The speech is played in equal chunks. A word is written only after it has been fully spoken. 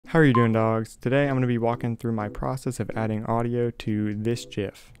How are you doing, dogs? Today I'm going to be walking through my process of adding audio to this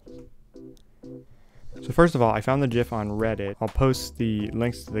GIF. So first of all, I found the GIF on Reddit. I'll post the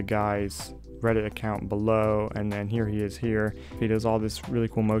links to the guy's Reddit account below, and then here he is here. He does all this really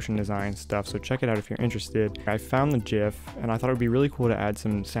cool motion design stuff, so check it out if you're interested. I found the GIF and I thought it would be really cool to add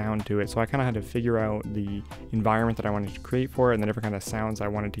some sound to it, so I kind of had to figure out the environment that I wanted to create for it and the different kind of sounds I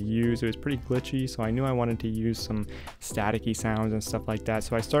wanted to use. It was pretty glitchy, so I knew I wanted to use some staticky sounds and stuff like that.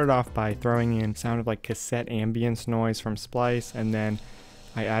 So I started off by throwing in sound of like cassette ambience noise from Splice, and then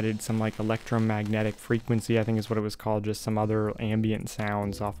I added some like electromagnetic frequency, I think is what it was called, just some other ambient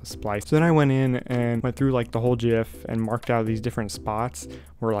sounds off of Splice. So then I went in and went through like the whole GIF and marked out these different spots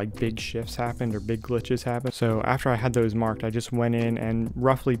where like big shifts happened or big glitches happened. So after I had those marked, I just went in and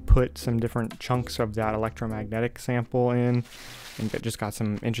roughly put some different chunks of that electromagnetic sample in, and just got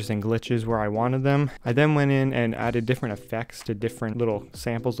some interesting glitches where I wanted them. I then went in and added different effects to different little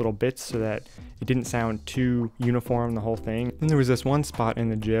samples, little bits, so that it didn't sound too uniform, the whole thing. Then there was this one spot in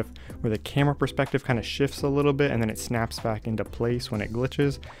the GIF where the camera perspective kind of shifts a little bit and then it snaps back into place when it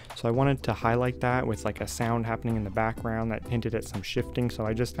glitches. So I wanted to highlight that with like a sound happening in the background that hinted at some shifting. So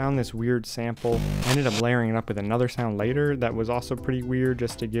I just found this weird sample. I ended up layering it up with another sound later that was also pretty weird,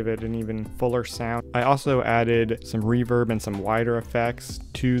 just to give it an even fuller sound. I also added some reverb and some wider effects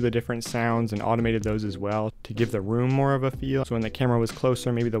to the different sounds and automated those as well to give the room more of a feel. So when the camera was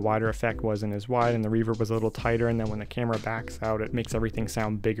closer, maybe the wider effect wasn't as wide and the reverb was a little tighter, and then when the camera backs out, it makes everything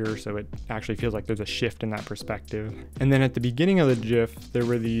sound bigger, so it actually feels like there's a shift in that perspective. And then at the beginning of the GIF, there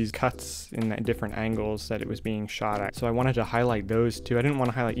were these cuts in the different angles that it was being shot at, so I wanted to highlight those too. I didn't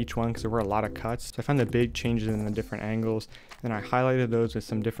want to highlight each one because there were a lot of cuts, so I found the big changes in the different angles, and I highlighted those with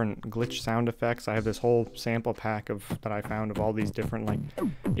some different glitch sound effects. I have this whole sample pack that I found of all these different like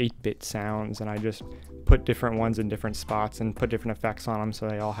 8-bit sounds, and I just put different ones in different spots and put different effects on them so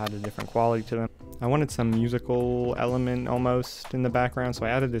they all had a different quality to them. I wanted some musical element almost in the background, so I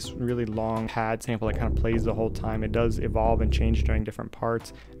added this really long pad sample that kind of plays the whole time. It does evolve and change during different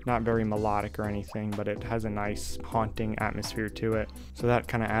parts. Not very melodic or anything, but it has a nice haunting atmosphere to it. So that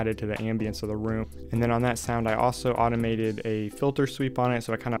kind of added to the ambience of the room. And then on that sound, I also automated a filter sweep on it,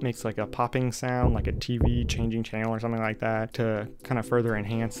 so it kind of makes like a popping sound, like a TV changing channel or something like that, to kind of further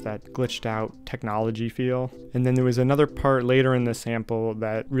enhance that glitched out technology feel. And then there was another part later in the sample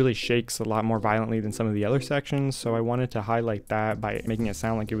that really shakes a lot more violently than some of the other sections, so I wanted to highlight that by making it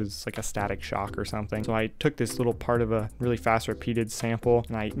sound like it was like a static shock or something. So I took this little part of a really fast repeated sample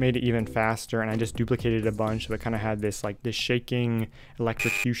and I made it even faster, and I just duplicated a bunch, so it kind of had this like this shaking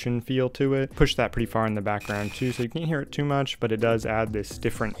electrocution feel to it. Pushed that pretty far in the background too, so you can't hear it too much, but it does add this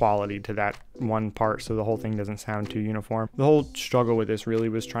different quality to that one part, so the whole thing doesn't sound too uniform. The whole struggle with this really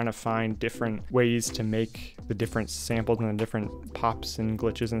was trying to find different ways to make the different samples and the different pops and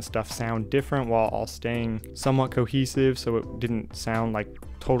glitches and stuff sound different while all staying somewhat cohesive, so it didn't sound like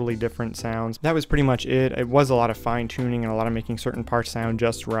totally different sounds. That was pretty much it. It was a lot of fine tuning and a lot of making certain parts sound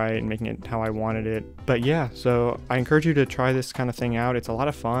just right and making it how I wanted it. But yeah, so I encourage you to try this kind of thing out. It's a lot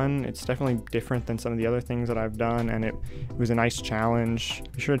of fun. It's definitely different than some of the other things that I've done, and it was a nice challenge.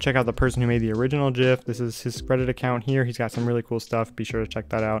 Be sure to check out the person who made the original GIF. This is his Reddit account here. He's got some really cool stuff. Be sure to check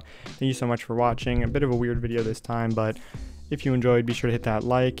that out. Thank you so much for watching. A bit of a weird video this time, but if you enjoyed, be sure to hit that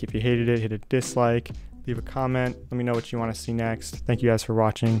like. If you hated it, hit a dislike. Leave a comment. Let me know what you want to see next. Thank you guys for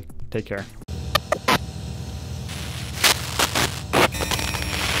watching. Take care.